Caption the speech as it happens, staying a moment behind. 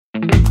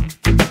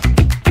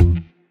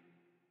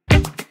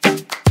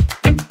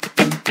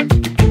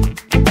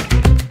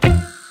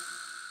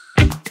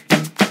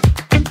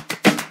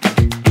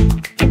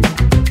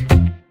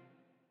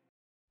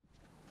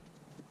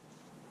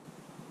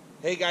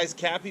Hey guys,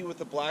 Cappy with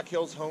the Black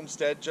Hills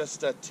Homestead.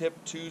 Just a tip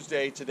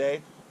Tuesday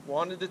today.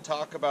 Wanted to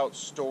talk about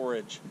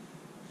storage.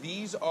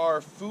 These are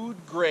food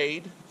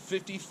grade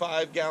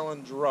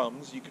 55-gallon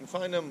drums. You can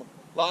find them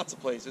lots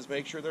of places.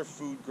 Make sure they're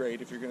food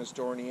grade if you're going to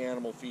store any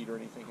animal feed or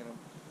anything in them.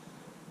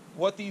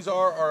 What these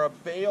are a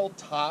bale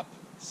top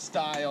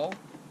style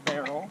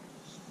barrel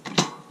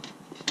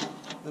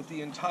that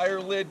the entire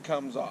lid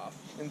comes off.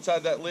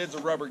 Inside that lid's a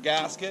rubber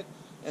gasket,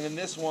 and then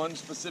this one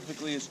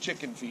specifically is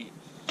chicken feed.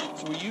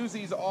 So we use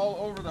these all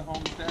over the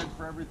homestead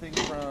for everything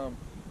from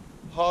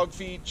hog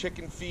feed,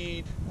 chicken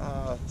feed,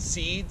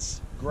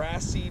 seeds,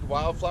 grass seed,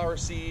 wildflower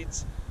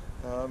seeds,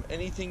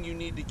 anything you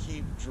need to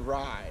keep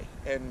dry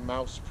and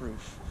mouse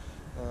proof.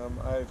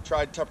 I've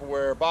tried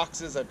Tupperware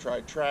boxes, I've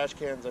tried trash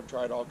cans, I've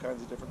tried all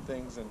kinds of different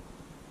things, and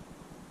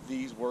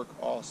these work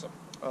awesome.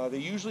 They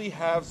usually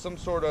have some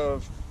sort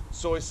of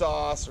soy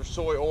sauce or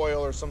soy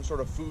oil or some sort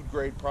of food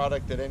grade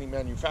product that any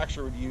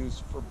manufacturer would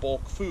use for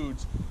bulk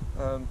foods.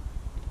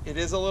 It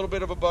is a little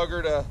bit of a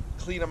bugger to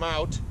clean them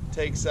out. It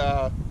takes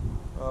a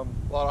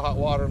lot of hot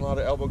water and a lot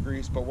of elbow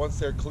grease, but once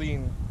they're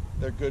clean,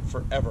 they're good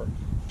forever.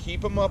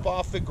 Keep them up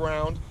off the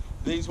ground.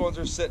 These ones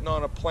are sitting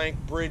on a plank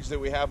bridge that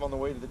we have on the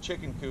way to the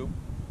chicken coop.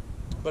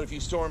 But if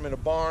you store them in a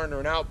barn or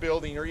an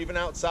outbuilding or even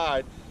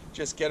outside,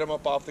 just get them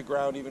up off the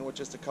ground, even with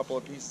just a couple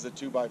of pieces of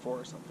 2x4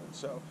 or something.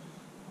 So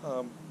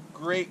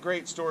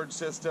great storage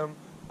system.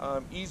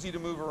 Easy to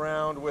move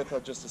around with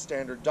just a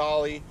standard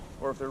dolly,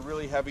 or if they're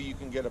really heavy, you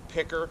can get a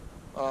picker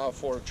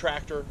for a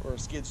tractor or a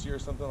skid steer or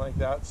something like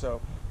that. So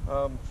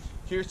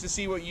here's to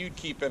see what you'd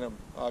keep in them.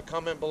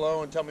 Comment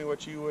below and tell me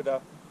what you would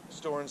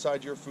store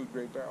inside your food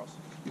grade barrels.